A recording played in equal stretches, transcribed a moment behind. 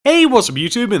Hey, what's up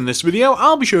YouTube? In this video,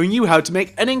 I'll be showing you how to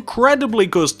make an incredibly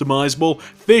customizable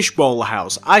fishbowl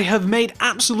house. I have made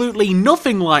absolutely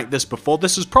nothing like this before.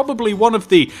 This is probably one of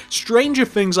the stranger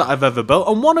things that I've ever built,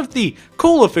 and one of the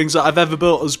cooler things that I've ever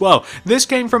built as well. This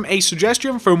came from a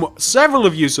suggestion from several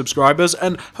of you subscribers,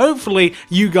 and hopefully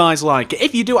you guys like it.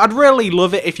 If you do, I'd really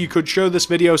love it if you could show this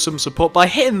video some support by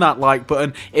hitting that like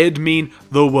button. It'd mean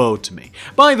the world to me.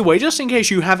 By the way, just in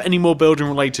case you have any more building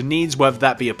related needs, whether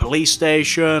that be a police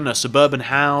station, a suburban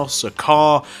house, a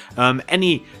car,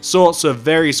 any sorts of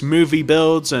various movie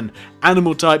builds and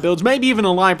animal type builds, maybe even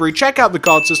a library, check out the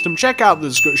card system, check out the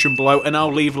description below, and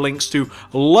I'll leave links to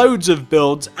loads of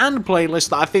builds and playlists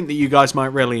that I think that you guys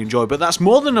might really enjoy. But that's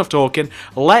more than enough talking.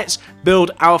 Let's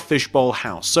build our fishbowl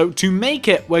house. So to make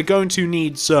it, we're going to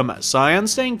need some cyan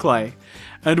stained clay,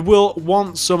 and we'll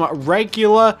want some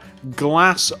regular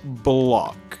glass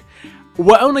block.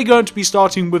 We're only going to be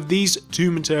starting with these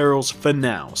two materials for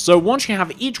now. So once you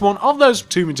have each one of those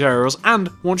two materials, and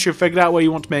once you've figured out where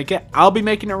you want to make it, I'll be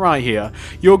making it right here,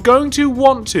 you're going to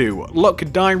want to look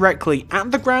directly at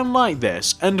the ground like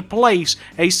this and place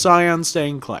a cyan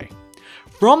stained clay.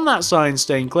 From that cyan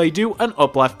stained clay, do an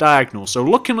up left diagonal. So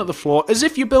looking at the floor as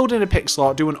if you're building a pixel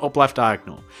art, do an up left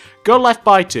diagonal. Go left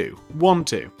by 2, 1,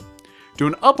 2. Do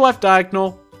an up left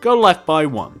diagonal, go left by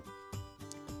 1.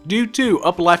 Do 2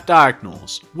 up left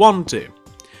diagonals, 1, 2.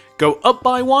 Go up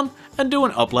by 1 and do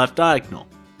an up left diagonal.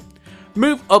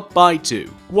 Move up by 2,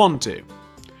 1, 2.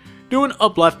 Do an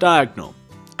up left diagonal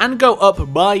and go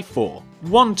up by 4,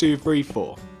 1, 2, 3,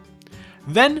 4.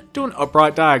 Then do an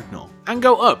upright diagonal and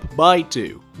go up by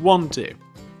 2, 1, 2.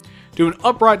 Do an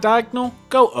upright diagonal,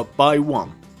 go up by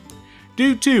 1.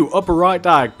 Do 2 upper right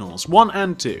diagonals, 1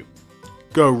 and 2.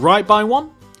 Go right by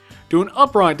 1. Do an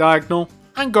upright diagonal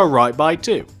and go right by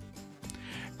 2.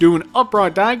 Do an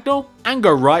upright diagonal and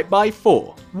go right by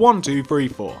 4, 1, 2, 3,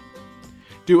 4.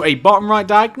 Do a bottom right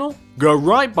diagonal, go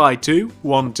right by 2,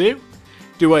 1, 2.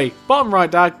 Do a bottom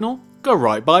right diagonal, go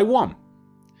right by 1.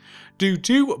 Do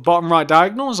 2 bottom right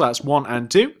diagonals, that's 1 and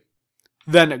 2.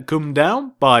 Then come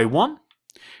down by 1.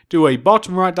 Do a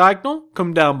bottom right diagonal,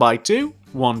 come down by 2,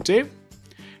 1, 2.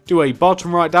 Do a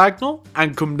bottom right diagonal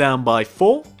and come down by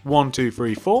 4, 1, 2,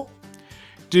 3, 4.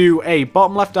 Do a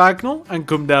bottom left diagonal and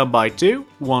come down by 2,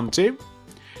 1, 2.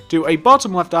 Do a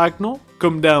bottom left diagonal,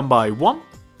 come down by 1.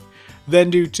 Then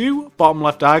do 2 bottom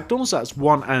left diagonals, that's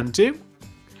 1 and 2.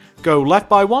 Go left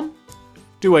by 1.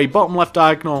 Do a bottom left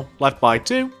diagonal, left by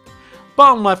 2.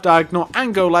 Bottom left diagonal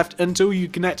and go left until you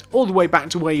connect all the way back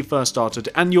to where you first started,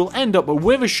 and you'll end up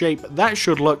with a shape that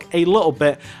should look a little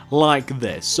bit like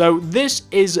this. So this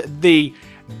is the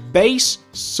base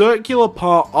circular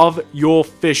part of your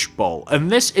fishbowl, and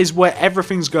this is where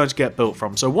everything's going to get built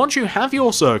from. So once you have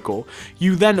your circle,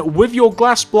 you then with your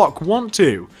glass block want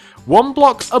to 1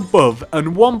 block above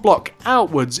and 1 block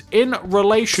outwards in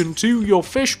relation to your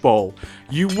fishbowl,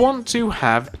 you want to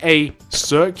have a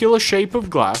circular shape of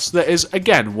glass that is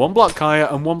again 1 block higher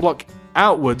and 1 block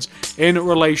outwards in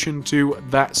relation to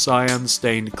that cyan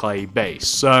stained clay base.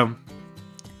 So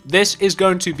this is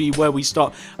going to be where we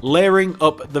start layering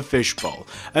up the fishbowl.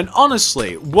 And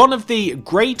honestly, one of the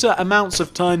greater amounts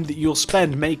of time that you'll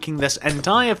spend making this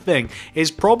entire thing is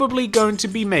probably going to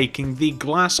be making the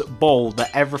glass bowl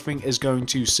that everything is going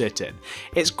to sit in.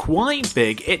 It's quite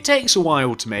big, it takes a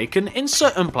while to make, and in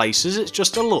certain places it's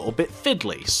just a little bit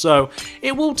fiddly. So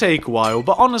it will take a while,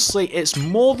 but honestly it's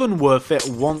more than worth it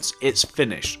once it's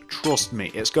finished. Trust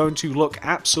me, it's going to look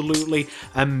absolutely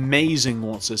amazing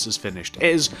once this is finished.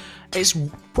 It's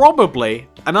probably,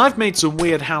 and I've made some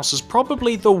weird houses,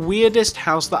 probably the weirdest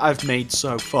house that I've made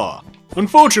so far.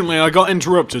 Unfortunately, I got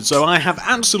interrupted, so I have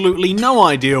absolutely no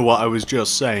idea what I was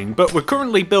just saying, but we're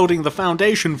currently building the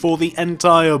foundation for the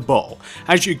entire bowl.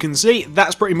 As you can see,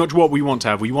 that's pretty much what we want to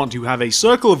have. We want to have a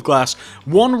circle of glass,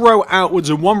 1 row outwards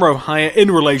and 1 row higher in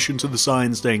relation to the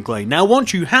cyan stained clay. Now,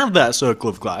 once you have that circle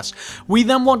of glass, we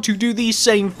then want to do the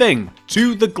same thing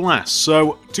to the glass.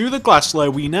 So, to the glass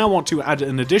layer, we now want to add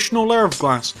an additional layer of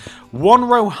glass, 1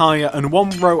 row higher and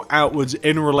 1 row outwards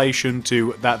in relation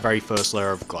to that very first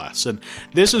layer of glass. And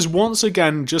this is once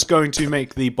again just going to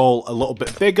make the bowl a little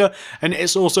bit bigger, and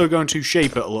it's also going to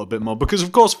shape it a little bit more, because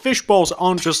of course fish bowls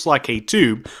aren't just like a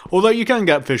tube, although you can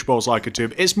get fish bowls like a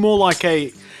tube. It's more like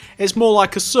a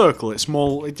circle.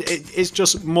 It's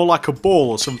just more like a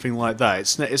ball or something like that.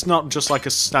 It's not just like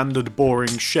a standard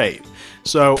boring shape.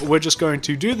 So we're just going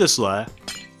to do this layer.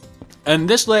 And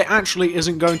this layer actually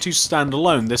isn't going to stand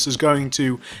alone. This is going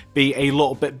to be a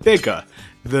little bit bigger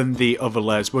than the other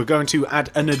layers. We're going to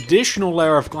add an additional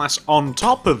layer of glass on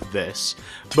top of this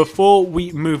before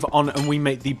we move on and we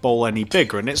make the bowl any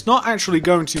bigger. And it's not actually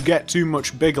going to get too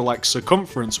much bigger, like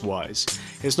circumference wise.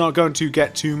 It's not going to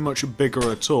get too much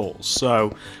bigger at all.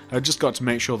 So I just got to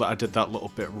make sure that I did that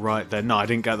little bit right there. No, I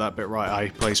didn't get that bit right. I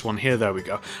placed one here. There we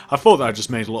go. I thought that I just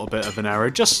made a little bit of an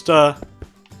error.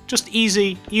 Just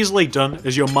easily done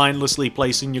as you're mindlessly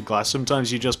placing your glass.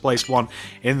 Sometimes you just place one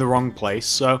in the wrong place.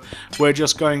 So we're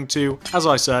just going to, as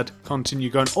I said, continue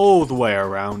going all the way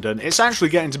around. And it's actually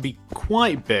getting to be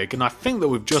quite big. And I think that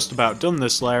we've just about done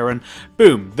this layer. And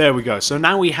boom, there we go. So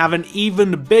now we have an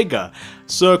even bigger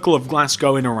circle of glass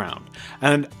going around.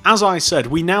 And as I said,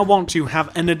 we now want to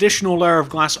have an additional layer of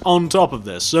glass on top of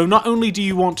this. So not only do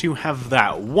you want to have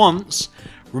that once,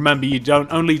 remember, you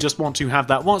don't only just want to have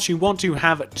that once, you want to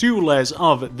have 2 layers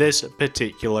of this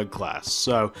particular glass.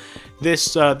 So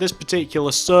this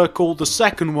particular circle, the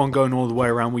second one going all the way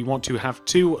around, we want to have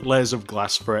 2 layers of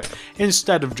glass for it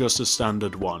instead of just a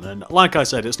standard one. And like I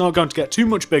said, it's not going to get too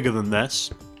much bigger than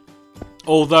this.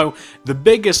 Although the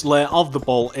biggest layer of the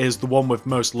bowl is the one with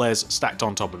most layers stacked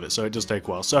on top of it, so it does take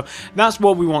a while. So that's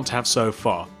what we want to have so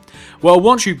far. Well,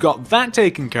 once you've got that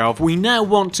taken care of, we now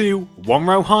want to, 1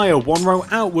 row higher, 1 row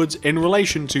outwards, in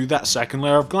relation to that second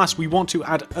layer of glass, we want to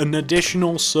add an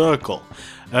additional circle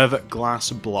of glass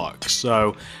blocks.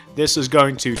 So this is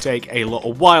going to take a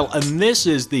little while, and this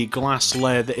is the glass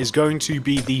layer that is going to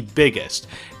be the biggest.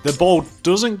 The bowl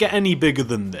doesn't get any bigger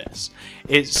than this.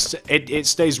 It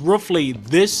stays roughly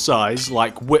this size,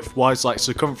 like width-wise, like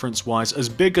circumference-wise, as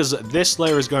big as this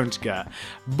layer is going to get.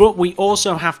 But we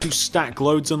also have to stack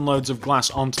loads and loads of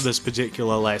glass onto this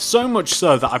particular layer. So much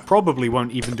so that I probably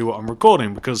won't even do it on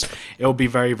recording, because it'll be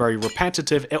very, very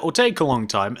repetitive. It'll take a long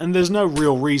time, and there's no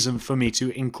real reason for me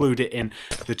to include it in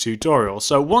the tutorial.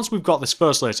 So once we've got this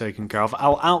first layer taken care of,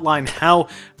 I'll outline how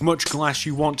much glass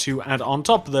you want to add on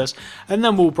top of this, and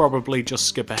then we'll probably just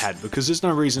skip ahead, because there's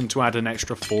no reason to add an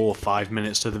extra 4 or 5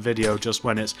 minutes to the video just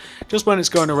when it's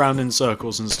going around in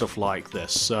circles and stuff like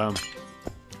this. So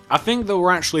I think that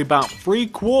we're actually about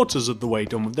 3/4 of the way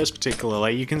done with this particular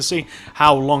layer. You can see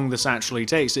how long this actually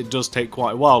takes. It does take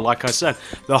quite a while. Like I said,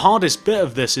 the hardest bit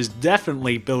of this is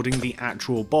definitely building the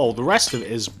actual bowl. The rest of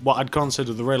it is what I'd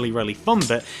consider the really, really fun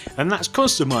bit, and that's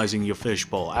customizing your fish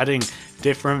bowl, adding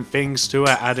different things to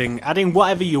it, adding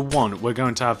whatever you want. We're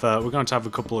going to have a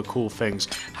couple of cool things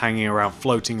hanging around,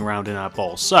 floating around in our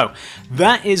bowl. So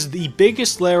that is the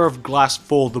biggest layer of glass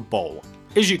for the bowl.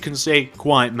 As you can see,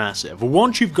 quite massive.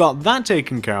 Once you've got that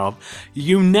taken care of,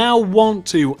 you now want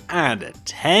to add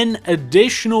 10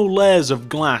 additional layers of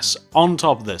glass on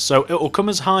top of this. So it will come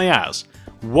as high as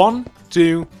 1,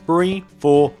 2, 3,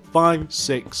 4, 5,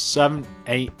 6, 7,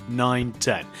 8, 9,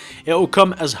 10. It will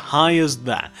come as high as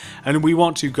that. And we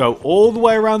want to go all the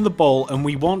way around the bowl, and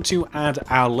we want to add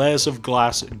our layers of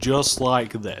glass just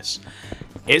like this.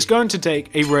 It's going to take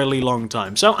a really long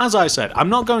time. So as I said, I'm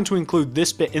not going to include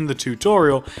this bit in the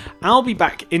tutorial. I'll be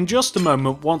back in just a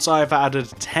moment once I've added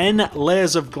 10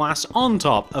 layers of glass on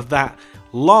top of that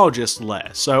largest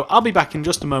layer. So I'll be back in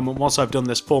just a moment once I've done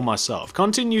this for myself.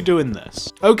 Continue doing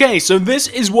this. Okay, so this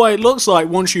is what it looks like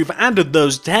once you've added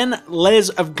those 10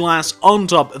 layers of glass on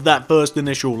top of that first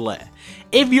initial layer.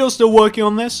 If you're still working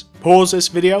on this, pause this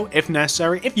video if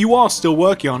necessary. If you are still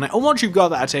working on it, and once you've got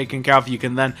that taken care of, you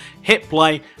can then hit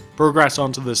play, progress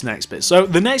on to this next bit. So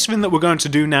the next thing that we're going to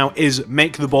do now is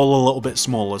make the bowl a little bit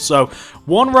smaller. So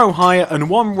 1 row higher and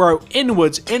 1 row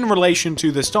inwards in relation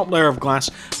to this top layer of glass,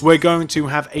 we're going to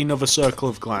have another circle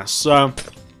of glass. So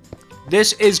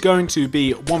this is going to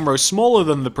be 1 row smaller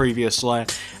than the previous layer,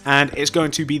 and it's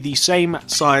going to be the same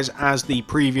size as the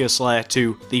previous layer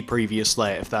to the previous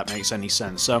layer, if that makes any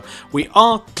sense. So we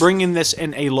are bringing this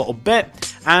in a little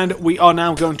bit, and we are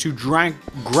now going to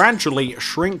gradually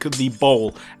shrink the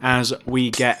bowl as we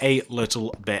get a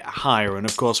little bit higher. And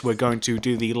of course, we're going to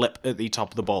do the lip at the top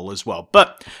of the bowl as well.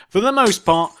 But for the most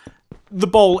part, the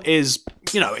bowl is,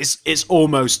 it's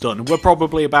almost done. We're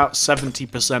probably about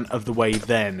 70% of the way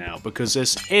there now, because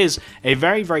this is a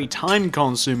very, very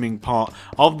time-consuming part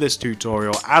of this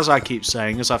tutorial. As I keep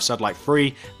saying, as I've said like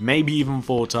 3, maybe even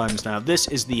 4 times now, this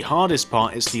is the hardest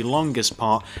part, it's the longest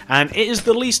part, and it is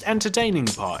the least entertaining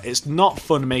part. It's not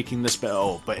fun making this bit at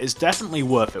all, but it's definitely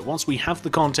worth it. Once we have the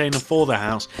container for the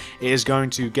house, it is going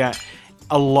to get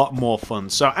a lot more fun.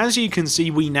 So as you can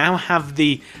see, we now have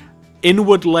the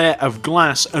inward layer of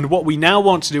glass, and what we now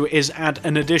want to do is add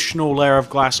an additional layer of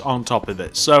glass on top of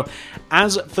it. So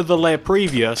as for the layer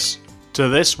previous, to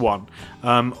this one,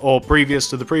 or previous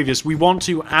to the previous, we want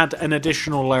to add an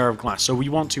additional layer of glass. So we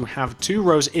want to have 2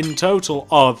 rows in total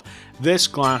of this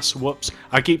glass. Whoops,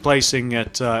 I keep placing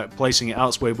it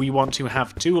elsewhere. We want to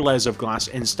have 2 layers of glass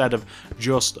instead of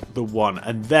just the one,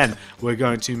 and then we're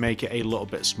going to make it a little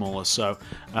bit smaller. So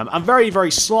I'm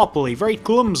very sloppily, very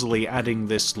clumsily adding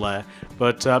this layer,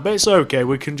 but it's okay.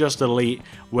 We can just delete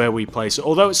where we place it,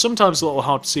 although it's sometimes a little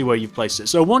hard to see where you've placed it.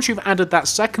 So once you've added that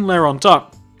second layer on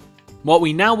top, what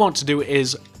we now want to do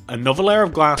is another layer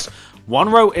of glass, 1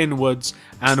 row inwards,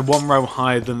 and 1 row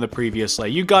higher than the previous layer.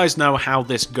 You guys know how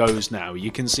this goes now.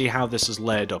 You can see how this is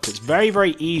layered up. It's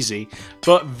very easy,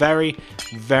 but very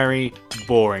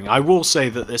boring. I will say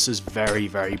that this is very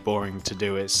boring to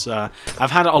do. It's I've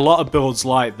had a lot of builds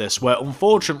like this where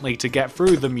unfortunately to get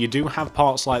through them you do have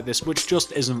parts like this which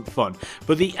just isn't fun,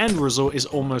 but the end result is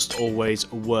almost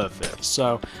always worth it.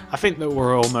 So I think that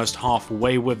we're almost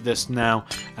halfway with this now,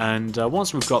 and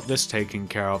once we've got this taken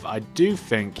care of, I do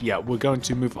think, yeah, we're going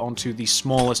to move on to the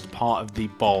smallest part of the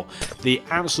bowl, the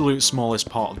absolute smallest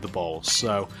part of the bowl.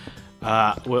 So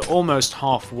we're almost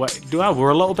halfway.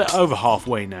 We're a little bit over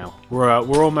halfway now.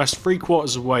 We're almost 3/4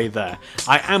 of the way there.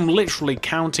 I am literally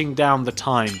counting down the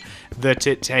time that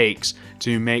it takes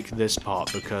to make this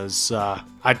part because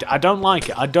I don't like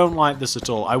it. I don't like this at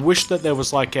all. I wish that there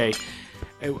was like a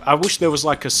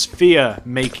sphere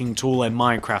making tool in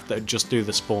Minecraft that would just do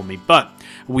this for me. But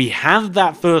we have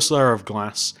that first layer of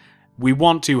glass. We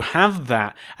want to have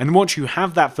that, and once you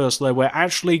have that first layer, we're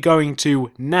actually going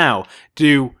to now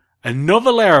do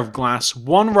another layer of glass,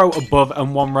 1 row above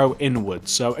and 1 row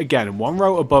inwards. So again, 1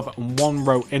 row above and 1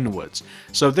 row inwards.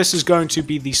 So this is going to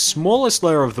be the smallest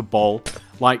layer of the bowl,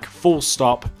 like full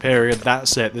stop, period,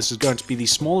 that's it. This is going to be the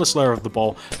smallest layer of the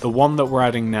bowl, the one that we're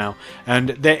adding now. And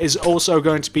there is also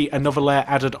going to be another layer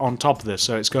added on top of this,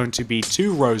 so it's going to be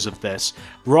 2 rows of this,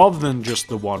 rather than just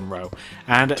the 1 row.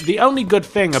 And the only good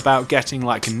thing about getting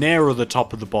like nearer the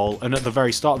top of the bowl and at the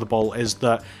very start of the bowl is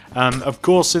that, of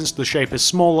course, since the shape is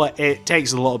smaller, it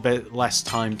takes a little bit less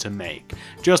time to make.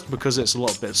 Just because it's a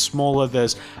little bit smaller,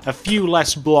 there's a few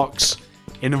less blocks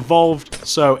involved,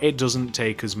 so it doesn't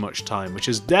take as much time, which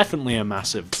is definitely a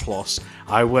massive plus.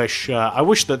 I wish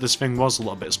that this thing was a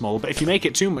little bit smaller, but if you make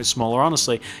it too much smaller,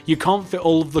 honestly, you can't fit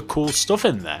all of the cool stuff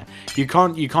in there. You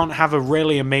can't have a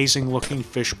really amazing looking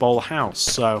fishbowl house.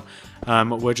 So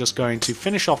we're just going to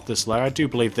finish off this layer. I do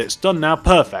believe that it's done now.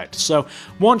 Perfect. So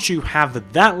once you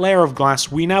have that layer of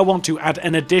glass, we now want to add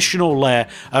an additional layer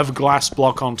of glass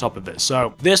block on top of it.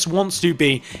 So this wants to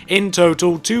be in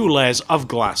total 2 layers of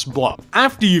glass block.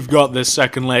 After you've got this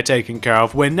second layer taken care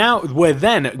of, we're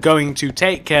then going to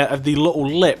take care of the little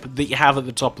lip that you have at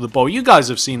the top of the bowl. You guys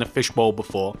have seen a fishbowl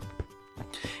before.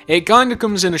 It kind of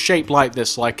comes in a shape like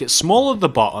this, like it's small at the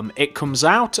bottom, it comes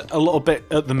out a little bit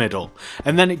at the middle,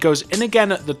 and then it goes in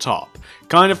again at the top,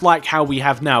 kind of like how we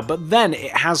have now, but then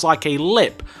it has like a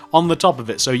lip on the top of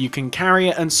it, so you can carry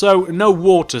it, and so no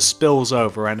water spills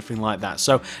over or anything like that.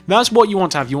 So that's what you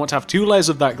want to have. You want to have 2 layers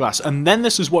of that glass, and then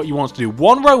this is what you want to do.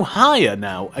 1 row higher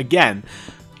now, again,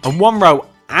 and 1 row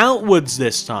outwards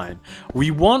this time. We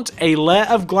want a layer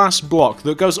of glass block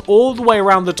that goes all the way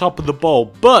around the top of the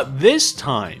bowl, but this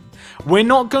time we're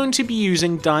not going to be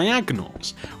using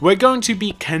diagonals. We're going to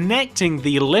be connecting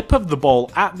the lip of the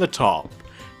bowl at the top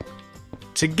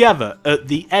together at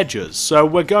the edges. So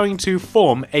we're going to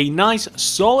form a nice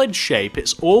solid shape.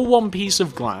 It's all one piece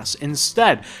of glass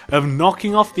instead of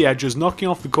knocking off the edges, knocking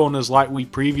off the corners like we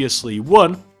previously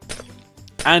would.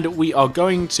 And we are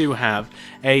going to have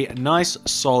a nice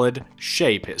solid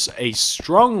shape. It's a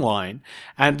strong line,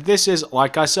 and this is,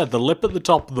 like I said, the lip at the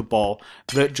top of the bowl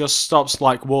that just stops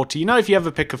like water. You know, if you ever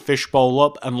pick a fish bowl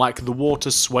up and like the water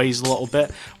sways a little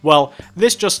bit, well,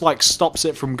 this just like stops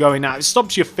it from going out. It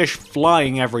stops your fish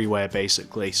flying everywhere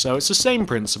basically. So it's the same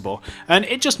principle, and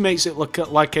it just makes it look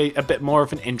like a bit more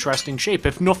of an interesting shape.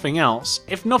 If nothing else,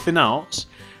 if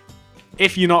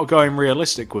you're not going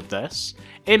realistic with this,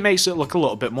 it makes it look a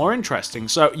little bit more interesting.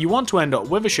 So you want to end up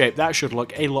with a shape that should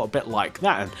look a little bit like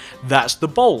that, and that's the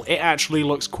bowl. It actually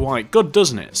looks quite good,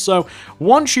 doesn't it? So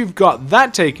once you've got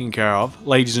that taken care of,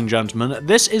 ladies and gentlemen,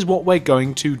 this is what we're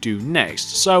going to do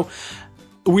next. So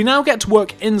we now get to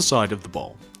work inside of the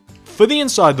bowl. For the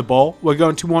inside of the bowl, we're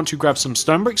going to want to grab some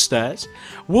stone brick stairs.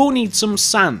 We'll need some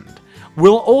sand.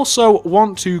 We'll also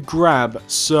want to grab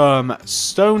some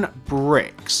stone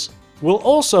bricks. We'll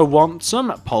also want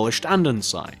some polished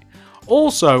andesite.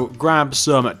 Also grab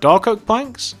some dark oak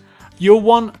planks. You'll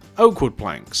want oakwood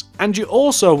planks, and you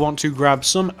also want to grab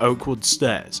some oakwood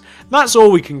stairs. That's all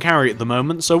we can carry at the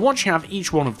moment, so once you have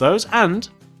each one of those, and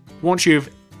once you've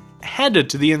headed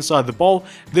to the inside of the bowl,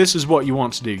 this is what you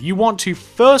want to do. You want to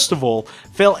first of all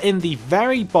fill in the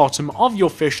very bottom of your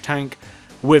fish tank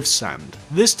with sand.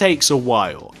 This takes a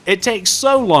while. It takes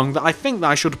so long that I think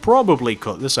that I should probably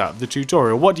cut this out of the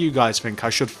tutorial. What do you guys think? I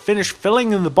should finish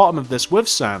filling in the bottom of this with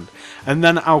sand and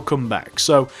then I'll come back.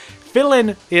 So fill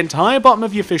in the entire bottom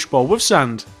of your fishbowl with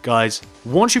sand, guys.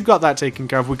 Once you've got that taken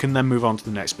care of, we can then move on to the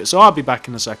next bit. So I'll be back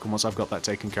in a second once I've got that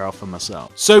taken care of for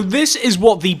myself. So this is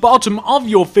what the bottom of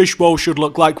your fishbowl should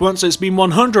look like once it's been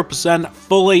 100%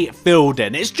 fully filled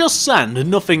in. It's just sand and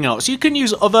nothing else. You can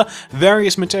use other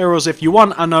various materials if you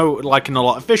want. I know, like in a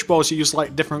lot of fishbowls, you use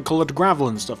like different colored gravel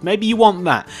and stuff. Maybe you want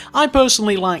that. I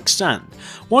personally like sand.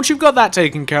 Once you've got that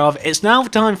taken care of, it's now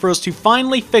time for us to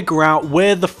finally figure out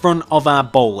where the front of our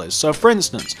bowl is. So for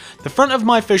instance, the front of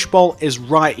my fishbowl is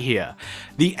right here.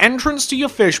 The entrance to your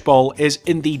fishbowl is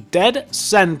in the dead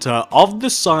center of the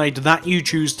side that you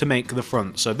choose to make the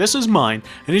front. So this is mine,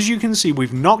 and as you can see,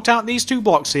 we've knocked out these two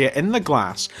blocks here in the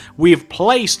glass. We have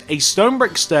placed a stone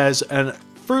brick stairs, and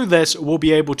through this we'll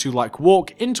be able to like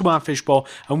walk into our fishbowl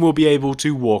and we'll be able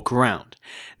to walk around.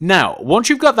 Now, once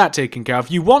you've got that taken care of,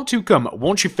 you want to come,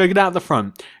 once you've figured out the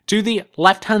front, to the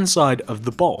left hand side of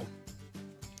the bowl.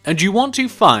 And you want to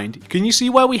find, can you see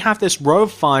where we have this row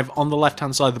of 5 on the left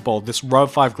hand side of the bowl, this row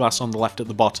of 5 glass on the left at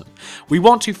the bottom? We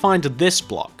want to find this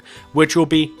block, which will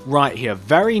be right here,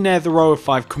 very near the row of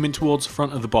 5 coming towards the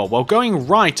front of the bowl. Well, going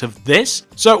right of this,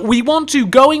 so we want to,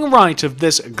 going right of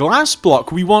this glass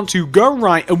block, we want to go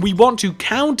right and we want to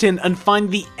count in and find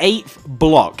the 8th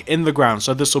block in the ground.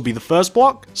 So this will be the first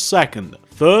block, second,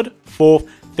 third, fourth,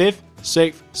 fifth,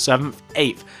 6th, 7th,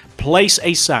 8th. Place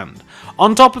a sand.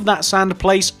 On top of that sand,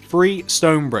 place 3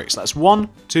 stone bricks. That's 1,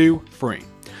 2, 3.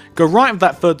 Go right of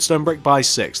that third stone brick by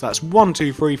 6. That's 1,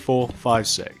 2, 3, 4, 5,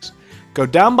 6. Go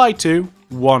down by 2,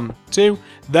 1, 2.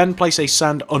 Then place a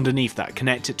sand underneath that.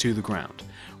 Connect it to the ground.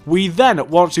 We then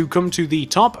want to come to the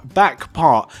top back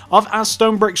part of our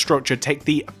stone brick structure. Take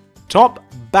the top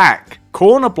back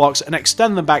corner blocks and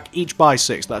extend them back each by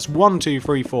 6. That's 1, 2,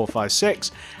 3, 4, 5,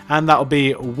 6. And that'll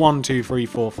be 1, 2, 3,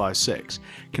 4, 5, 6.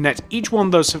 Connect each one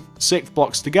of those 6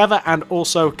 blocks together and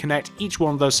also connect each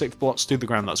one of those 6 blocks to the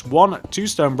ground. That's 1, 2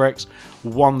 stone bricks,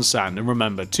 1 sand. And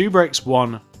remember, 2 bricks,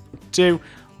 1, 2,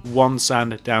 1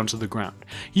 sand down to the ground.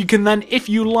 You can then, if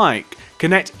you like,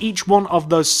 connect each one of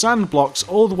those sand blocks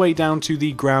all the way down to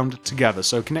the ground together.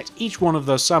 So connect each one of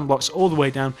those sand blocks all the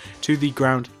way down to the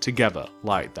ground together,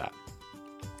 like that.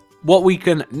 What we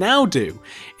can now do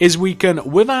is we can,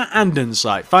 with our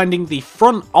andesite, finding the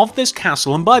front of this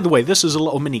castle, and by the way, this is a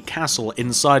little mini castle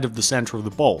inside of the center of the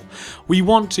bowl. We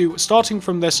want to, starting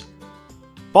from this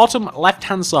bottom left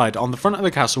hand side on the front of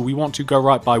the castle, we want to go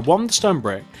right by 1 stone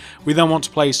brick. We then want to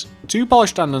place 2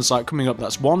 polished andesite coming up,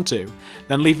 that's 1, 2.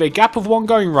 Then leave a gap of 1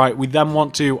 going right. We then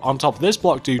want to, on top of this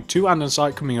block, do 2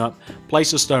 andesite coming up,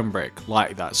 place a stone brick,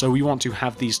 like that. So we want to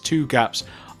have these 2 gaps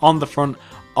on the front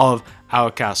of our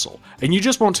castle, and you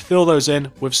just want to fill those in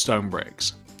with stone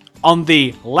bricks. On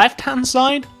the left hand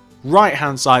side, right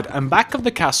hand side and back of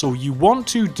the castle, you want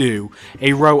to do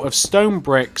a row of stone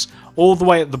bricks all the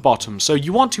way at the bottom. So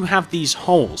you want to have these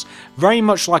holes, very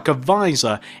much like a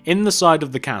visor, in the side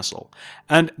of the castle,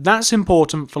 and that's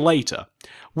important for later.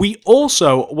 We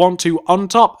also want to, on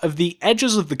top of the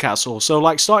edges of the castle, so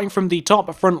like starting from the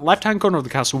top front left hand corner of the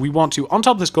castle, we want to, on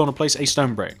top of this corner, place a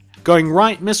stone brick. Going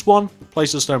right, miss 1,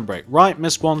 place a stone brick. Right,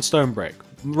 miss 1, stone brick.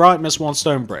 Right, miss 1,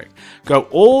 stone brick. Go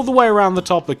all the way around the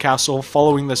top of the castle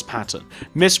following this pattern.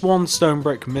 Miss 1, stone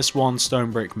brick, miss 1, stone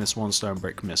brick, miss 1, stone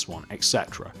brick, miss 1,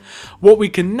 etc. What we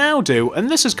can now do, and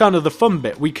this is kind of the fun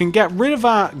bit, we can get rid of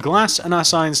our glass and our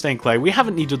cyan stained clay. We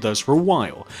haven't needed those for a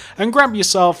while. And grab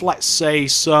yourself, let's say,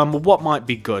 some, what might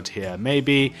be good here?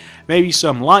 Maybe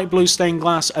some light blue stained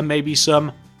glass and maybe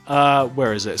some,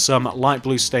 some light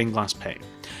blue stained glass paint.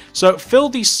 So fill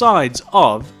the sides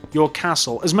of your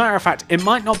castle. As a matter of fact, it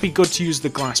might not be good to use the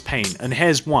glass paint, and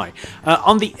here's why.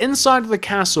 On the inside of the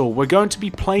castle, we're going to be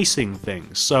placing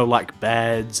things, so like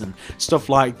beds and stuff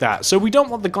like that. So we don't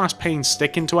want the glass paint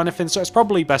sticking to anything, so it's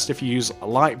probably best if you use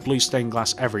light blue stained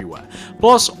glass everywhere.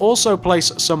 Plus, also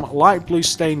place some light blue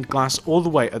stained glass all the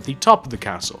way at the top of the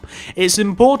castle. It's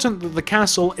important that the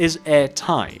castle is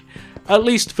airtight. At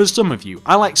least for some of you.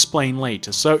 I'll explain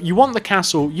later. So you want the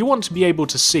castle, you want to be able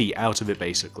to see out of it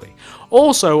basically.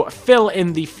 Also, fill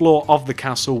in the floor of the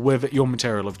castle with your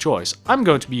material of choice. I'm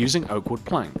going to be using oak wood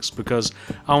planks because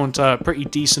I want a pretty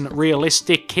decent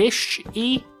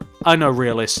realistic-ish-y, I know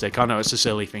realistic, I know it's a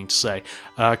silly thing to say,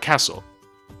 castle.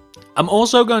 I'm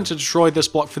also going to destroy this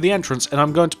block for the entrance and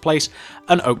I'm going to place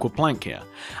an oak wood plank here.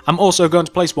 I'm also going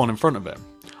to place one in front of it.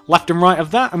 Left and right of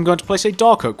that, I'm going to place a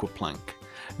dark oak wood plank.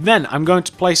 Then I'm going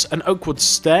to place an oakwood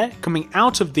stair coming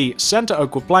out of the center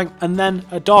oakwood plank and then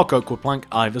a dark oakwood plank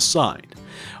either side.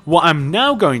 What I'm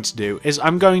now going to do is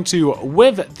I'm going to,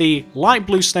 with the light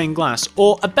blue stained glass,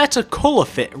 or a better colour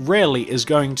fit really is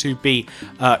going to be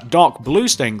dark blue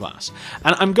stained glass,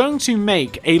 and I'm going to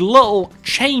make a little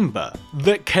chamber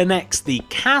that connects the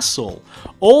castle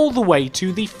all the way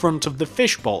to the front of the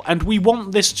fishbowl, and we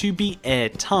want this to be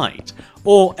airtight.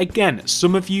 Or, again,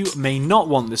 some of you may not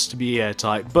want this to be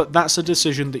airtight, but that's a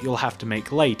decision that you'll have to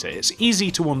make later. It's easy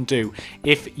to undo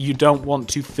if you don't want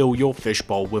to fill your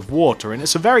fishbowl with water, and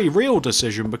it's a very real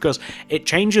decision because it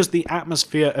changes the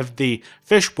atmosphere of the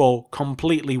fishbowl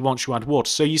completely once you add water.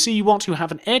 So you see, you want to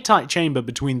have an airtight chamber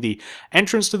between the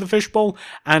entrance to the fishbowl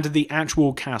and the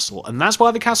actual castle, and that's why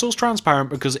the castle's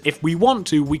transparent, because if we want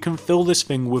to, we can fill this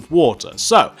thing with water.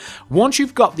 So, once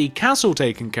you've got the castle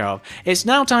taken care of, it's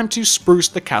now time to spruce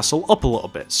the castle up a little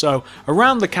bit. So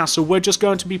around the castle we're just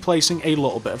going to be placing a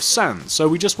little bit of sand. So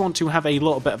we just want to have a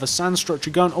little bit of a sand structure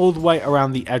going all the way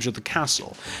around the edge of the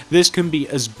castle. This can be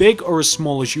as big or as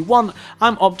small as you want.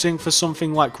 I'm opting for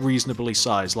something like reasonably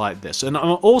sized like this. And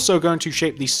I'm also going to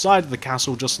shape the side of the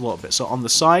castle just a little bit. So on the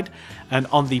side and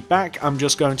on the back I'm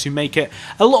just going to make it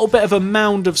a little bit of a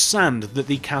mound of sand that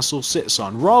the castle sits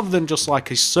on. Rather than just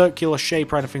like a circular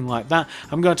shape or anything like that,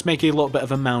 I'm going to make a little bit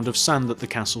of a mound of sand that the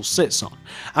castle sits on.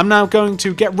 I'm now going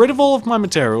to get rid of all of my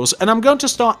materials and I'm going to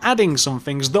start adding some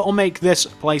things that will make this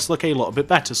place look a little bit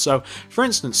better. So for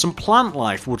instance, some plant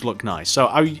life would look nice. So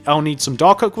I'll need some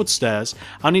dark oakwood stairs,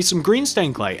 I'll need some green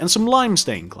stained clay and some lime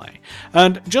stained clay.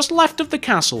 And just left of the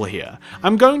castle here,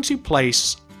 I'm going to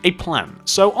place a plant.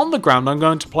 So on the ground I'm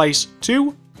going to place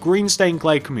 2 green stained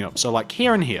clay coming up, so like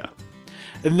here and here.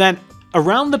 And then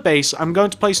around the base I'm going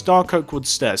to place dark oakwood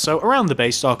stairs. So around the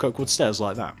base, dark oakwood stairs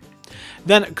like that.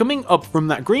 Then coming up from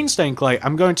that green stained clay,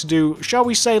 I'm going to do, shall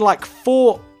we say, like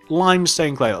 4 lime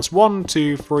stained clay. That's 1,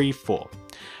 2, 3, 4.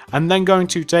 I'm then going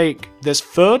to take this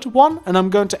third one and I'm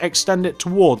going to extend it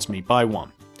towards me by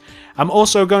 1. I'm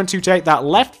also going to take that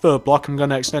left third block, I'm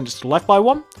going to extend it to the left by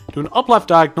 1, do an up left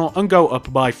diagonal and go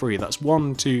up by 3. That's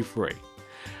 1, 2, 3.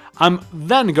 I'm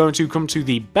then going to come to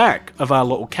the back of our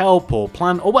little kelp or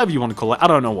plant, or whatever you want to call it, I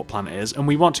don't know what plant it is, and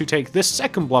we want to take this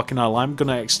second block in our line, I'm going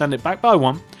to extend it back by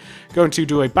 1, going to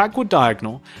do a backward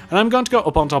diagonal, and I'm going to go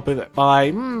up on top of it by,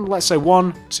 let's say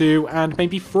 1, 2, and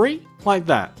maybe 3, like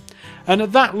that. And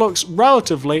that looks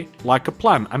relatively like a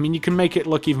plant. I mean, you can make it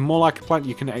look even more like a plant,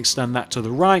 you can extend that to the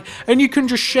right, and you can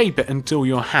just shape it until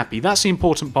you're happy. That's the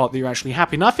important part, that you're actually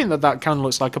happy, and I think that that kind of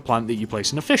looks like a plant that you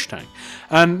place in a fish tank.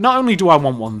 And not only do I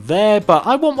want one there, but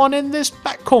I want one in this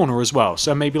back corner as well,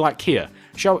 so maybe like here.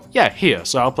 Here.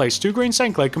 So I'll place 2 green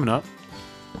stained clay coming up,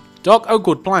 dark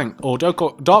oakwood plank, or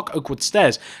dark oakwood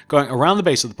stairs going around the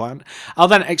base of the plant. I'll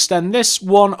then extend this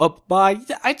one up by,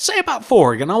 I'd say about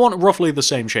 4 again. I want roughly the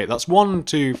same shape. That's 1,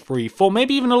 2, 3, 4,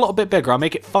 maybe even a little bit bigger. I'll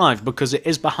make it 5 because it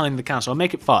is behind the castle. I'll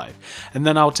make it 5. And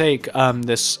then I'll take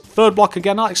this third block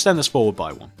again. I'll extend this forward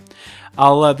by 1.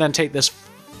 I'll then take this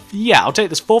I'll take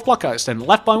this 4th block, I'll extend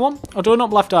left by 1, I'll do an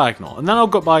up left diagonal, and then I'll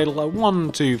go by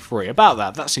 1, 2, 3,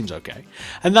 about that seems okay.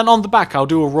 And then on the back I'll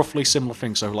do a roughly similar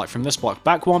thing, so like from this block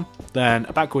back 1, then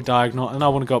a backward diagonal, and I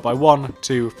want to go up by 1,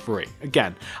 2, 3.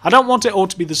 Again, I don't want it all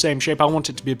to be the same shape, I want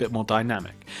it to be a bit more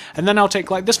dynamic. And then I'll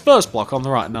take like this first block on the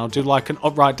right, and I'll do like an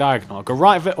upright diagonal. I'll go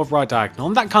right of it, upright diagonal,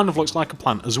 and that kind of looks like a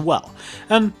plant as well.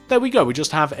 And there we go, we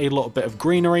just have a little bit of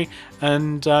greenery,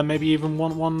 and maybe even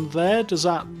one there. Does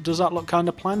that look kind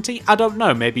of planty? I don't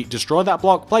know, maybe destroy that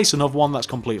block, place another one, that's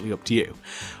completely up to you.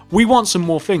 We want some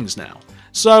more things now.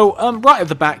 So, right at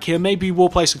the back here, maybe we'll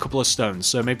place a couple of stones,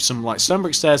 so maybe some like stone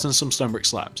brick stairs and some stone brick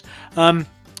slabs.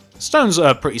 Stones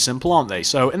are pretty simple, aren't they?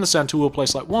 So in the center we'll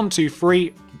place like 1, 2,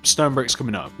 3 stone bricks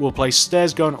coming up. We'll place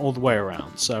stairs going all the way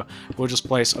around. So we'll just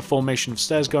place a formation of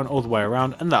stairs going all the way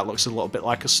around, and that looks a little bit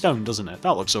like a stone, doesn't it?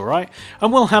 That looks alright.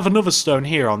 And we'll have another stone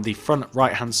here on the front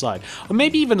right hand side. Or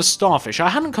maybe even a starfish. I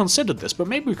hadn't considered this, but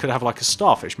maybe we could have like a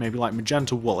starfish, maybe like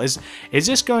magenta wool. Is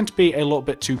this going to be a little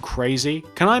bit too crazy?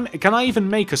 Can I even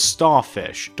make a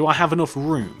starfish? Do I have enough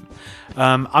room?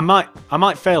 I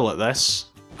might fail at this.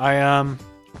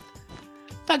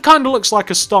 That kind of looks like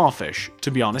a starfish,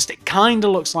 to be honest. It kind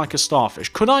of looks like a starfish.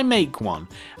 Could I make one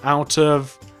out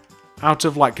of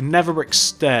like nether brick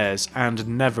stairs and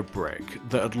nether brick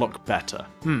that would look better?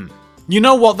 You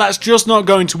know what, that's just not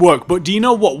going to work, but do you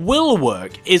know what will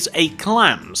work? Is a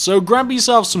clam. So grab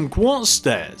yourself some quartz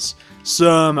stairs,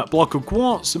 some block of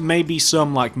quartz, maybe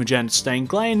some like magenta stained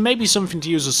clay, and maybe something to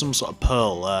use as some sort of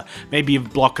pearl, maybe a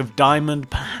block of diamond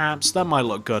perhaps, that might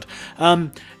look good.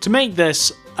 To make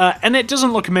this, And it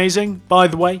doesn't look amazing, by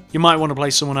the way. You might want to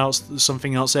place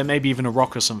something else there, maybe even a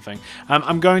rock or something.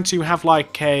 I'm going to have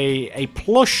like a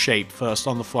plush shape first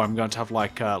on the floor. I'm going to have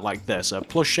like this, a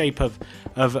plush shape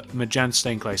of magenta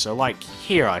stained clay. So like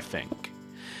here, I think.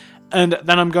 And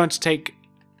then I'm going to take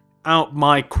out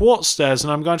my quartz stairs,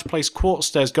 and I'm going to place quartz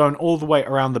stairs going all the way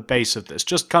around the base of this,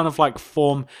 just kind of like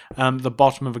form the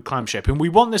bottom of a clam shape. And we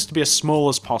want this to be as small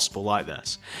as possible, like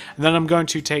this. And then I'm going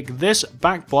to take this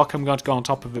back block, I'm going to go on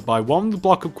top of it by one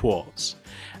block of quartz,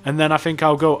 and then I think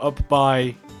I'll go up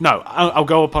by, no, I'll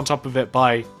go up on top of it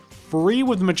by 3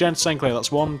 with the magenta stained clay.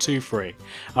 That's 1, 2, 3.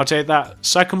 I'll take that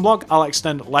second block, I'll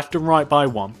extend left and right by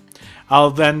 1.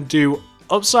 I'll then do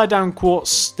upside down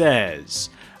quartz stairs,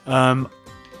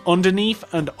 underneath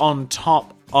and on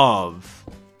top of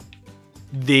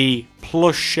the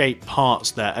plush shaped parts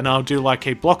there, and I'll do like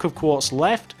a block of quartz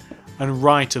left and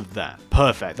right of that.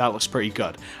 Perfect, that looks pretty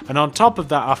good. And on top of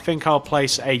that, I think I'll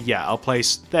place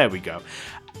there we go.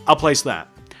 I'll place that.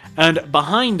 And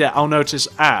behind it, I'll notice,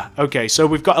 okay, so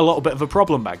we've got a little bit of a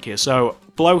problem back here. So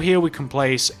below here, we can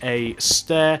place a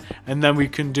stair, and then we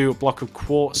can do a block of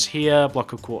quartz here,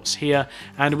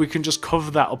 and we can just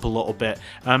cover that up a little bit,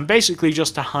 basically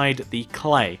just to hide the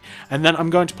clay. And then I'm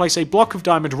going to place a block of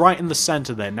diamond right in the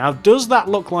center there. Now, does that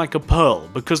look like a pearl?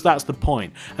 Because that's the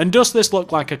point. And does this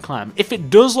look like a clam? If it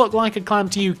does look like a clam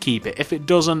to you, keep it. If it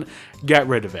doesn't, get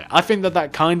rid of it. I think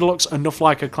that kind of looks enough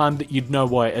like a clam that you'd know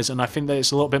what it is, and I think that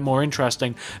it's a little bit more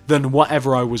interesting than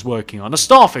whatever I was working on. A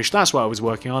starfish, that's what I was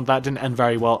working on. That didn't end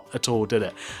very well at all, did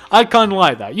it? I kind of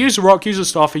like that. Use a rock, use a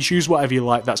starfish, use whatever you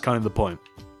like. That's kind of the point.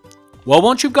 Well,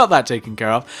 once you've got that taken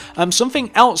care of,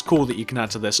 something else cool that you can add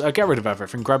to this, get rid of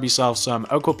everything. Grab yourself some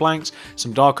oak wood planks,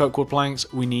 some dark oak wood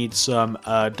planks. We need some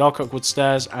dark oak wood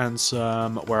stairs and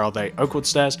some, where are they? Oak wood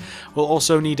stairs. We'll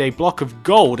also need a block of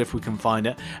gold if we can find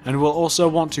it. And we'll also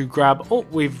want to grab,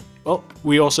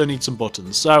 we also need some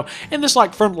buttons. So in this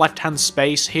like front left hand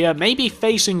space here, maybe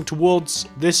facing towards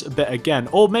this bit again,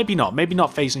 or maybe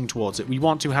not facing towards it. We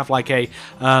want to have like a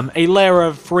layer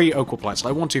of 3 oak wood planks,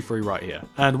 like 1, 2, 3 right here,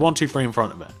 and 1, 2, 3 in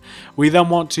front of it. We then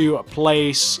want to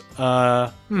place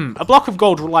a block of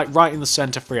gold like right in the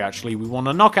center 3 actually. We want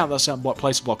to knock out that center block,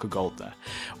 place a block of gold there.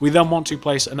 We then want to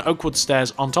place an oak wood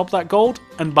stairs on top of that gold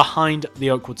and behind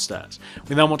the oak wood stairs.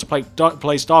 We then want to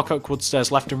place dark oak wood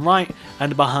stairs left and right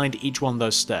and behind each one of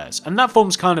those stairs, and that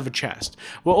forms kind of a chest.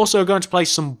 We're also going to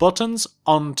place some buttons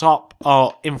on top,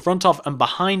 or in front of and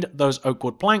behind those oak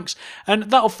wood planks, and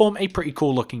that'll form a pretty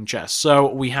cool looking chest. So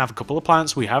we have a couple of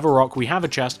plants, we have a rock, we have a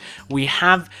chest, we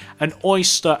have an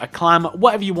oyster, a clam,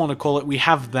 whatever you want to call it, we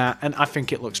have that, and I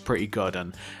think it looks pretty good,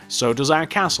 and so does our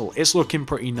castle. It's looking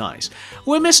pretty nice.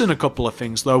 We're missing a couple of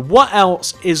things though. What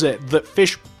else is it that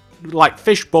fish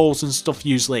bowls and stuff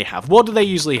usually have? What do they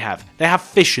usually have? They have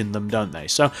fish in them, don't they?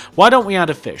 So why don't we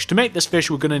add a fish? To make this fish,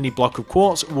 we're going to need block of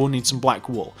quartz. We'll need some black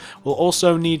wool. We'll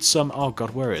also need some, oh god,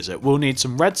 where is it? We'll need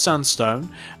some red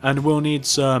sandstone, and we'll need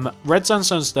some red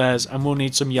sandstone stairs, and we'll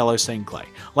need some yellow stained clay.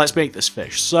 Let's make this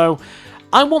fish. So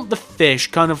I want the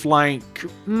fish kind of like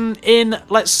in,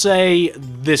 let's say,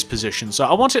 this position. So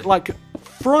I want it like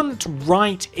front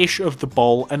right-ish of the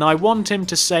bowl, and I want him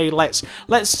to say, let's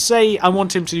say I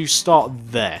want him to start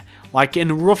there, like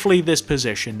in roughly this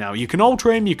position. Now, you can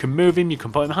alter him, you can move him, you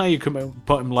can put him higher, you can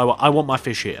put him lower. I want my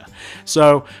fish here.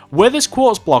 So where this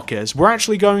quartz block is, we're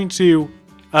actually going to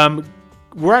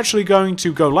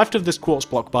go left of this quartz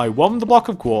block by 1 the block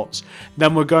of quartz,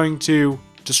 then we're going to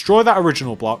destroy that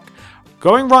original block.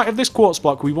 Going right of this quartz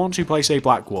block, we want to place a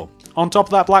black wall. On top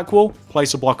of that black wall,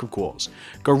 place a block of quartz.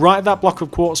 Go right at that block of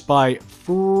quartz by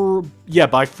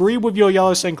 3 with your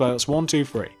yellow stained clay. That's 1, 2,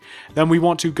 3. Then we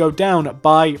want to go down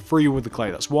by 3 with the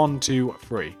clay. That's 1, 2,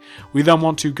 3. We then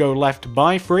want to go left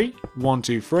by 3. 1,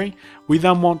 2, 3. We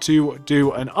then want to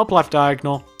do an up left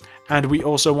diagonal, and we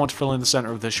also want to fill in the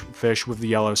center of this fish with the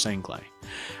yellow stained clay.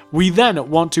 We then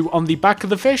want to, on the back of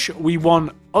the fish, we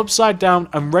want upside down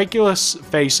and regular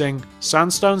facing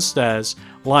sandstone stairs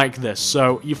like this.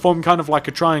 So you form kind of like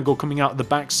a triangle coming out of the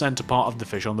back center part of the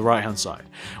fish on the right hand side.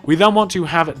 We then want to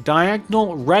have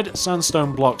diagonal red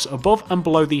sandstone blocks above and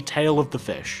below the tail of the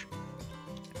fish.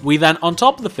 We then, on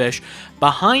top of the fish,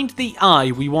 behind the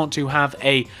eye, we want to have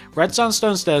a red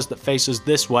sandstone stairs that faces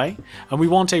this way, and we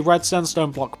want a red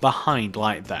sandstone block behind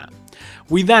like that.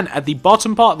 We then, at the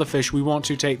bottom part of the fish, we want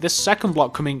to take this second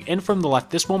block coming in from the left,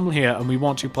 this one here, and we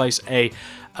want to place a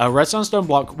a red sandstone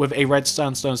block with a red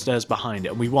sandstone stairs behind it,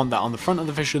 and we want that on the front of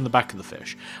the fish and the back of the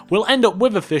fish. We'll end up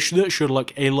with a fish that should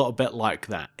look a little bit like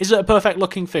that. Is it a perfect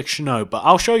looking fish? No, but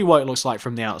I'll show you what it looks like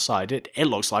from the outside. It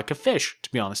looks like a fish,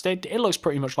 to be honest. It looks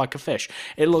pretty much like a fish.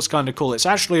 It looks kind of cool. It's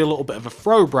actually a little bit of a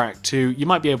throwback to, you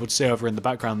might be able to see over in the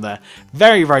background there,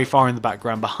 very, very far in the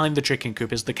background, behind the chicken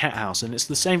coop is the cat house, and it's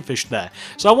the same fish there.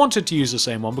 So I wanted to use the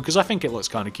same one because I think it looks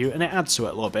kind of cute, and it adds to it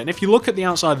a little bit. And if you look at the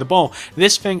outside of the bowl,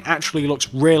 this thing actually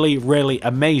looks really, really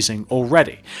amazing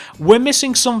already. We're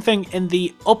missing something in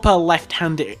the upper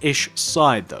left-hand-ish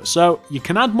side, though. So you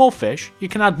can add more fish, you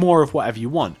can add more of whatever you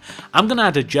want. I'm going to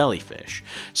add a jellyfish.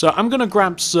 So I'm going to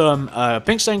grab some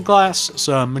pink stained glass,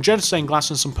 some magenta stained glass,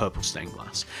 and some purple stained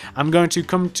glass. I'm going to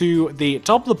come to the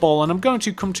top of the bowl, and I'm going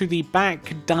to come to the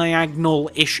back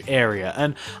diagonal-ish area.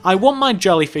 And I want my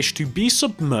jellyfish to be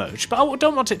submerged, but I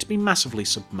don't want it to be massively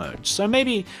submerged. So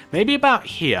maybe about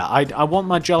here. I want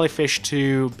my jellyfish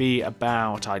to be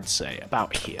about, I'd say,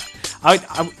 about here.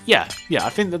 Yeah, I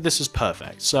think that this is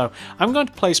perfect. So I'm going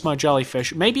to place my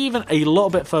jellyfish maybe even a little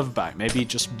bit further back, maybe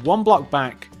just 1 block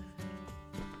back,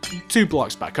 2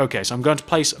 blocks back. Okay, so I'm going to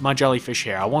place my jellyfish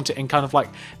here. I want it in kind of like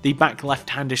the back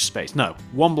left-handish space. No,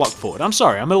 1 block forward. I'm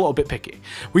sorry, I'm a little bit picky.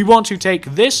 We want to take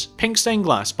this pink stained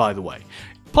glass, by the way.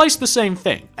 Place the same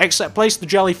thing, except place the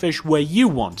jellyfish where you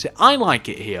want it. I like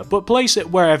it here, but place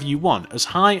it wherever you want. As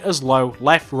high, as low,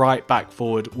 left, right, back,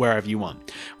 forward, wherever you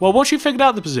want. Well, once you've figured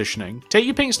out the positioning, take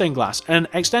your pink stained glass and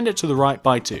extend it to the right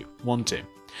by 2. 1, 2.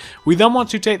 We then want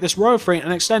to take this row of 3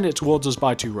 and extend it towards us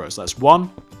by 2 rows. That's 1,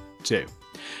 2.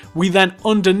 We then,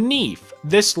 underneath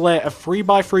this layer of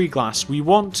 3x3 glass, we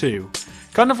want to,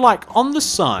 kind of like on the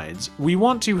sides, we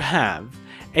want to have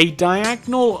a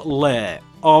diagonal layer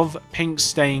of pink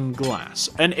stained glass,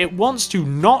 and it wants to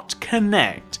not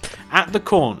connect at the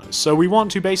corners. So we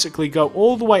want to basically go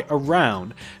all the way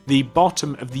around the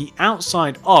bottom of the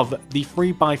outside of the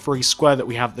 3x3 square that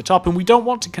we have at the top, and we don't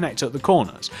want to connect at the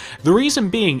corners. The reason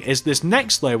being is this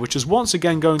next layer, which is once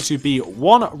again going to be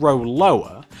 1 row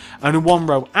lower and 1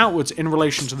 row outwards in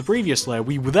relation to the previous layer,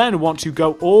 we then want to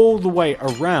go all the way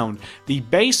around the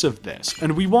base of this,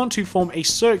 and we want to form a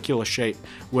circular shape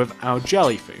with our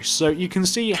jellyfish. So you can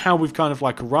see how we've kind of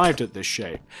like arrived at this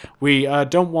shape. We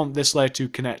don't want this layer to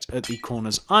connect at the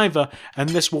corners either, and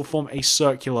this will form a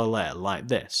circular layer like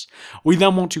this. We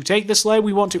then want to take this layer,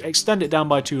 we want to extend it down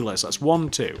by 2 layers. That's 1,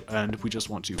 2, and we just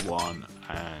want to 1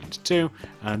 and 2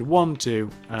 and 1, 2,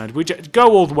 and we just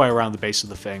go all the way around the base of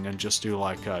the thing and just do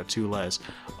like 2 layers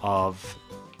of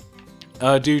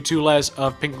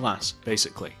pink glass,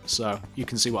 basically. So you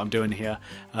can see what I'm doing here.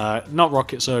 Not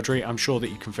rocket surgery, I'm sure that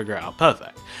you can figure it out.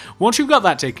 Perfect. Once you've got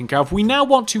that taken care of, we now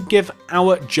want to give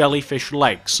our jellyfish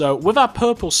legs. So with our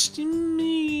purple stained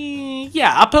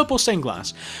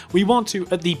glass, we want to,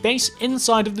 at the base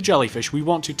inside of the jellyfish, we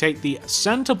want to take the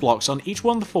center blocks on each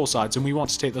one of the 4 sides, and we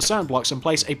want to take the center blocks and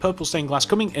place a purple stained glass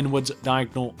coming inwards,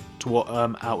 diagonal toward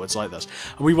outwards like this.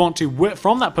 And we want to,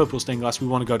 from that purple stained glass, we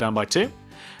want to go down by 2.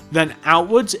 Then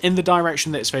outwards in the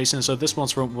direction that it's facing. So this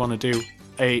one's front, we want to do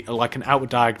like an outward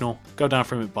diagonal, go down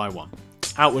from it by 1.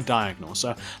 Outward diagonal.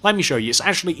 So let me show you. It's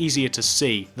actually easier to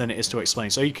see than it is to explain.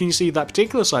 So you can see that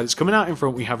particular side, it's coming out in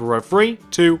front. We have a row 3,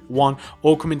 2, 1,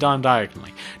 all coming down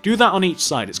diagonally. Do that on each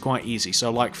side. It's quite easy.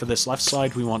 So like for this left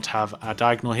side, we want to have a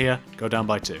diagonal here, go down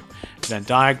by 2. Then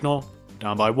diagonal,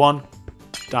 down by 1.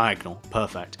 Diagonal,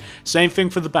 perfect. Same thing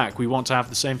for the back. We want to have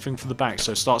the same thing for the back.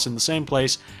 So it starts in the same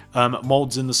place,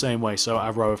 molds in the same way. So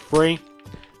our row of 3,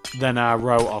 then our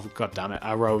row of,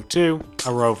 our row of 2,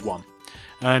 our row of 1.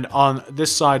 And on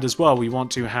this side as well, we want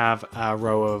to have our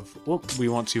row of, we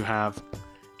want to have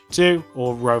 2,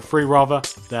 or row 3 rather,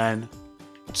 then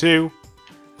 2,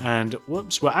 and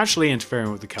whoops, we're actually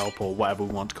interfering with the kelp or whatever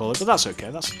we want to call it, but that's okay,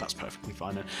 that's perfectly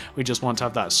fine. We just want to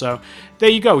have that. So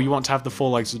there you go, you want to have the 4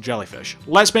 legs of the jellyfish.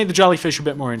 Let's make the jellyfish a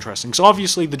bit more interesting. So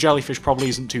obviously the jellyfish probably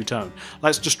isn't two-tone.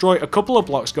 Let's destroy a couple of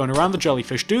blocks going around the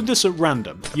jellyfish. Do this at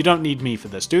random. You don't need me for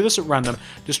this. Do this at random.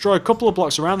 Destroy a couple of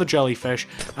blocks around the jellyfish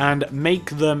and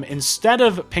make them, instead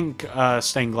of pink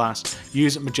stained glass,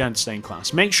 use magenta stained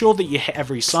glass. Make sure that you hit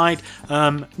every side,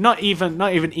 not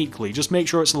even equally, just make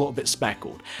sure it's a little bit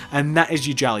speckled. And that is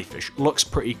your jellyfish. Looks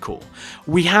pretty cool.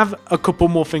 We have a couple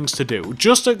more things to do.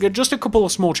 Just a couple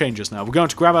of small changes now. We're going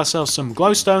to grab ourselves some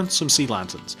glowstone, some sea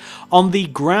lanterns. On the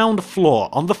ground floor,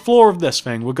 on the floor of this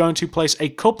thing, we're going to place a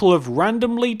couple of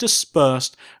randomly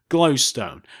dispersed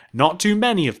glowstone. Not too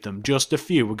many of them, just a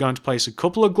few. We're going to place a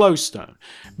couple of glowstone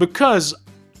because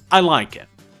I like it.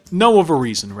 No other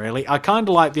reason, really. I kind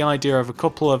of like the idea of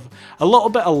a little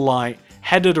bit of light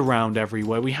headed around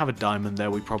everywhere. We have a diamond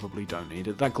there, we probably don't need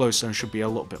it. That glowstone should be a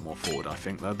little bit more forward, I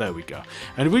think. There we go.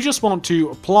 And we just want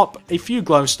to plop a few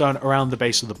glowstone around the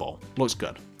base of the bowl. Looks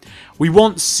good. We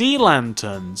want sea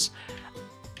lanterns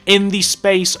in the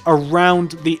space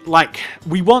around the,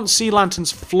 we want sea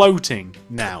lanterns floating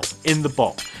now in the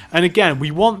bowl. And again,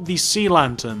 we want these sea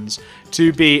lanterns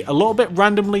to be a little bit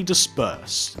randomly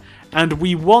dispersed. And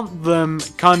we want them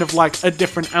kind of like at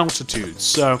different altitudes.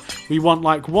 So we want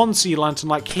like one sea lantern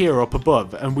like here up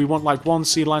above, and we want like one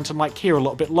sea lantern like here a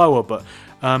little bit lower, but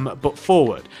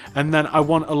forward. And then I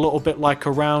want a little bit like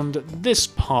around this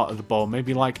part of the bowl,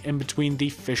 maybe like in between the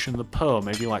fish and the pearl,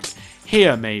 maybe like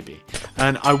here maybe.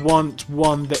 And I want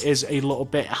one that is a little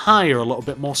bit higher, a little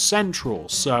bit more central.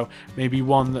 So maybe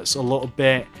one that's a little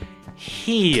bit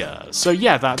here. So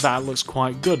yeah, that looks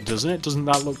quite good, doesn't it? Doesn't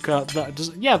that look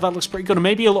yeah, that looks pretty good. And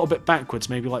maybe a little bit backwards,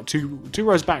 maybe like two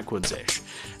rows backwards-ish.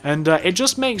 And it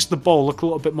just makes the bowl look a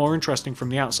little bit more interesting from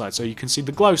the outside. So you can see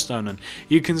the glowstone, and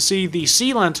you can see the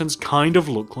sea lanterns kind of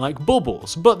look like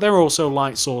bubbles, but they're also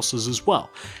light sources as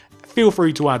well. Feel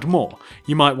free to add more.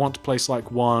 You might want to place like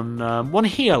one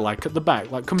here, like at the back,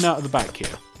 like coming out of the back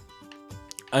here.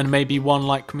 And maybe one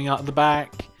like coming out of the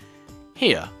back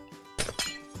here.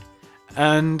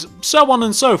 And so on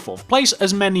and so forth. Place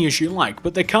as many as you like,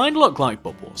 but they kind of look like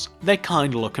bubbles. They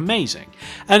kind of look amazing.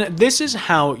 And this is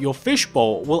how your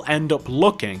fishbowl will end up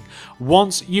looking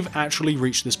once you've actually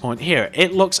reached this point here.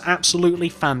 It looks absolutely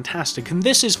fantastic, and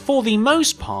this is, for the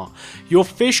most part, your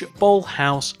fishbowl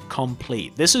house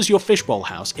complete. This is your fishbowl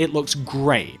house. It looks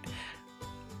great.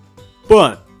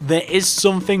 But there is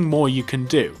something more you can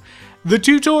do. The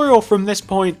tutorial from this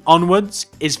point onwards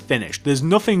is finished. There's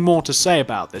nothing more to say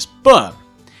about this, but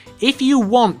if you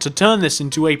want to turn this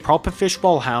into a proper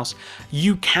fishbowl house,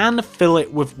 you can fill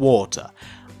it with water.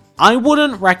 I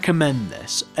wouldn't recommend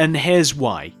this, and here's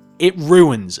why. It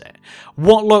ruins it.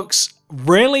 What looks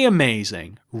really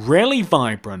amazing, really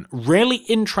vibrant, really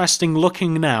interesting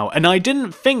looking now, and I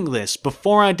didn't think this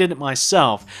before I did it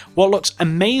myself, what looks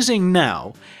amazing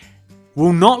now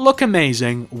will not look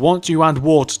amazing once you add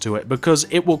water to it, because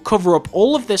it will cover up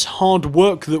all of this hard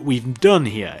work that we've done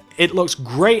here. It looks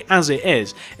great as it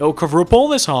is, it will cover up all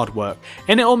this hard work,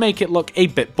 and it will make it look a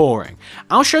bit boring.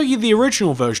 I'll show you the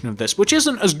original version of this, which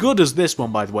isn't as good as this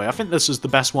one, by the way. I think this is the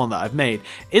best one that I've made.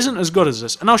 Isn't as good as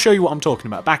this, and I'll show you what I'm talking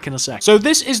about back in a sec. So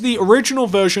this is the original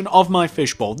version of my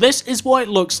fishbowl. This is what it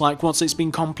looks like once it's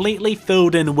been completely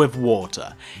filled in with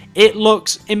water. It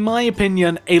looks, in my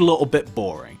opinion, a little bit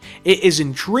boring. It is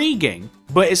intriguing,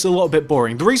 but it's a little bit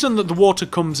boring. The reason that the water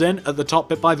comes in at the top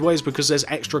bit, by the way, is because there's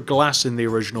extra glass in the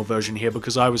original version here,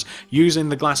 because I was using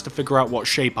the glass to figure out what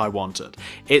shape I wanted.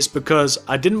 It's because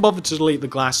I didn't bother to delete the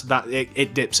glass, that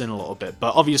it dips in a little bit,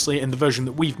 but obviously in the version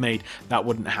that we've made, that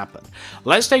wouldn't happen.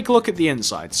 Let's take a look at the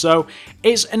inside. So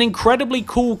it's an incredibly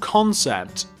cool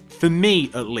concept, for me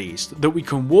at least, that we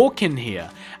can walk in here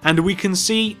and we can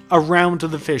see around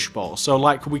the fishbowl. So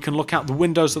like we can look out the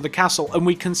windows of the castle and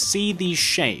we can see these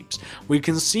shapes. We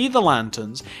can see the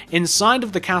lanterns. Inside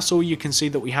of the castle you can see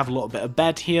that we have a little bit of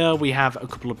bed here, we have a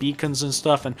couple of beacons and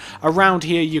stuff, and around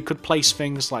here you could place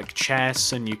things like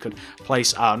chests, and you could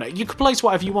place, I don't know, you could place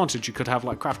whatever you wanted. You could have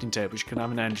like crafting tables, you can have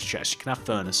an ender chest, you can have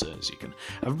furnaces, you can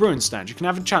have a brewing stand, you can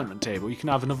have an enchantment table, you can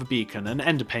have another beacon, an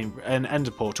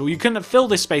ender portal. You can fill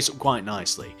this space up quite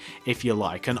nicely if you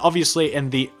like, and obviously in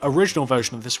the original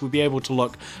version of this we'll be able to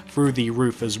look through the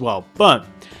roof as well. But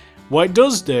what it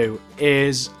does do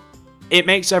is it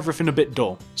makes everything a bit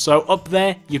dull. So up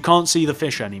there you can't see the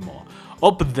fish anymore.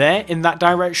 Up there in that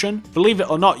direction, believe it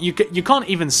or not, you can't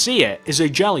even see it, is a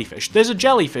jellyfish. There's a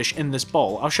jellyfish in this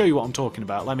bowl. I'll show you what I'm talking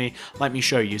about. Let me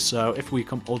show you. So if we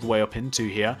come all the way up into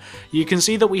here, you can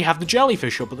see that we have the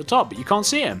jellyfish up at the top, but you can't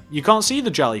see him. You can't see the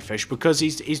jellyfish because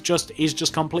he's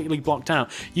just completely blocked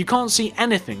out. You can't see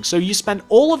anything. So you spend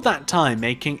all of that time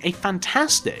making a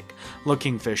fantastic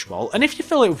looking fishbowl, and if you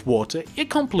fill it with water, it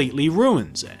completely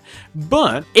ruins it.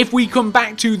 But if we come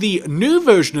back to the new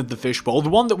version of the fishbowl, the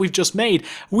one that we've just made,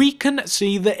 we can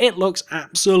see that it looks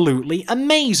absolutely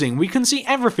amazing. We can see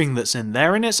everything that's in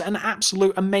there, and it's an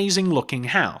absolute amazing looking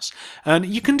house. And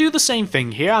you can do the same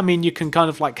thing here. I mean, you can kind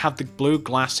of like have the blue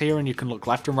glass here, and you can look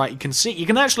left and right. You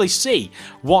can actually see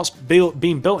what's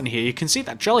being built in here. You can see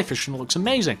that jellyfish, and it looks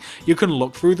amazing. You can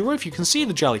look through the roof. You can see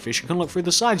the jellyfish. You can look through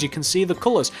the sides. You can see the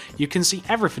colors. You can see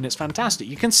everything. It's fantastic.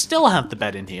 You can still have the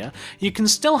bed in here. You can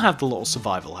still have the little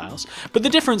survival house. But the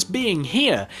difference being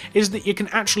here is that you can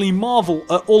actually marvel marvel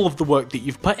at all of the work that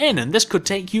you've put in, and this could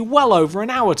take you well over an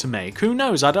hour to make. Who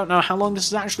knows? I don't know how long this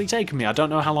has actually taken me. I don't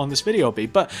know how long this video will be,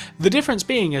 but the difference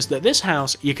being is that this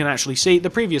house you can actually see, the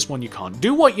previous one you can't.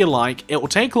 Do what you like, it will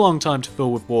take a long time to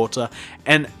fill with water,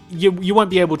 and you won't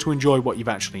be able to enjoy what you've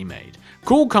actually made.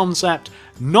 Cool concept,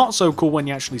 not so cool when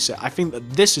you actually see it. I think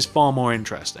that this is far more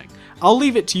interesting. I'll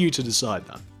leave it to you to decide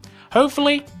that.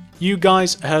 Hopefully, you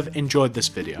guys have enjoyed this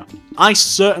video. I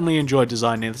certainly enjoyed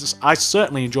designing this. I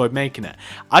certainly enjoyed making it.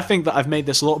 I think that I've made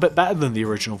this a little bit better than the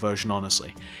original version,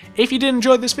 honestly. If you did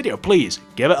enjoy this video, please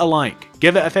give it a like,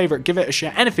 give it a favorite, give it a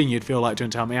share, anything you'd feel like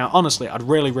doing to help me out. Honestly, I'd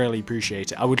really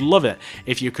appreciate it. I would love it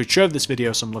if you could show this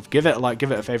video some love, give it a like,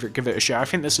 give it a favorite, give it a share. I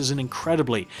think this is an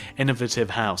incredibly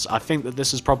innovative house. I think that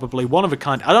this is probably one of a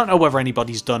kind. I don't know whether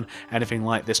anybody's done anything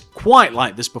like this, quite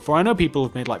like this before. I know people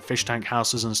have made like fish tank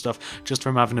houses and stuff just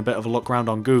from having a bit of a look around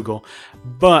on Google,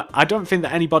 but I don't think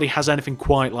that anybody has anything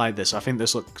quite like this. I think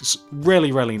this looks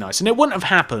really nice, and it wouldn't have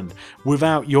happened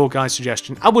without your guys'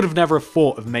 suggestion. I would have never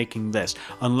thought of making this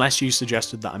unless you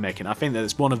suggested that I make it. I think that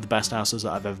it's one of the best houses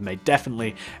that I've ever made.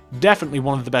 Definitely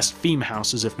one of the best theme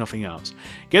houses, if nothing else.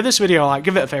 Give this video a like,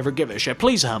 give it a favorite, give it a share.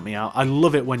 Please help me out. I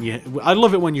love it when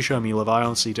you show me love. I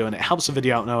honestly do, and it helps the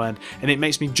video out no end, and it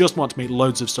makes me just want to make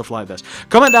loads of stuff like this.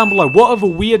 Comment down below what other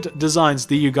weird designs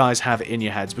do you guys have in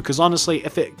your heads, because honestly,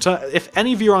 if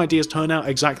any of your ideas turn out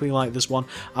exactly like this one,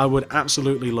 I would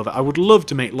absolutely love it. I would love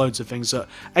to make loads of things that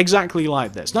exactly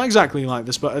like this. Not exactly like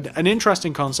this, but an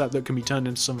interesting concept that can be turned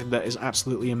into something that is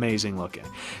absolutely amazing looking.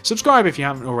 Subscribe if you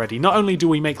haven't already. Not only do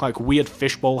we make like weird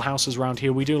fishbowl houses around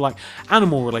here, we do like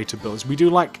animal related builds. We do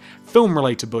like film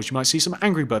related builds. You might see some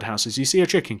Angry Bird houses. You see a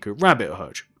chicken coop, rabbit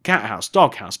hutch, cat house,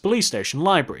 dog house, police station,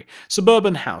 library,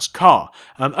 suburban house, car.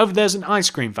 Over there's an ice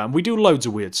cream van. We do loads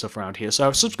of weird stuff around here,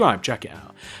 so subscribe, check it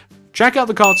out. Check out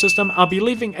the card system. I'll be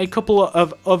leaving a couple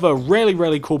of other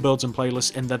really cool builds and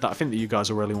playlists in there that I think that you guys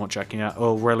will really want checking out,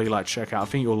 or really like to check out. I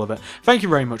think you'll love it. Thank you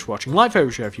very much for watching. Like,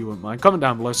 favorite, share if you wouldn't mind. Comment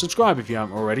down below. Subscribe if you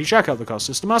haven't already. Check out the card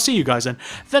system. I'll see you guys in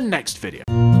the next video.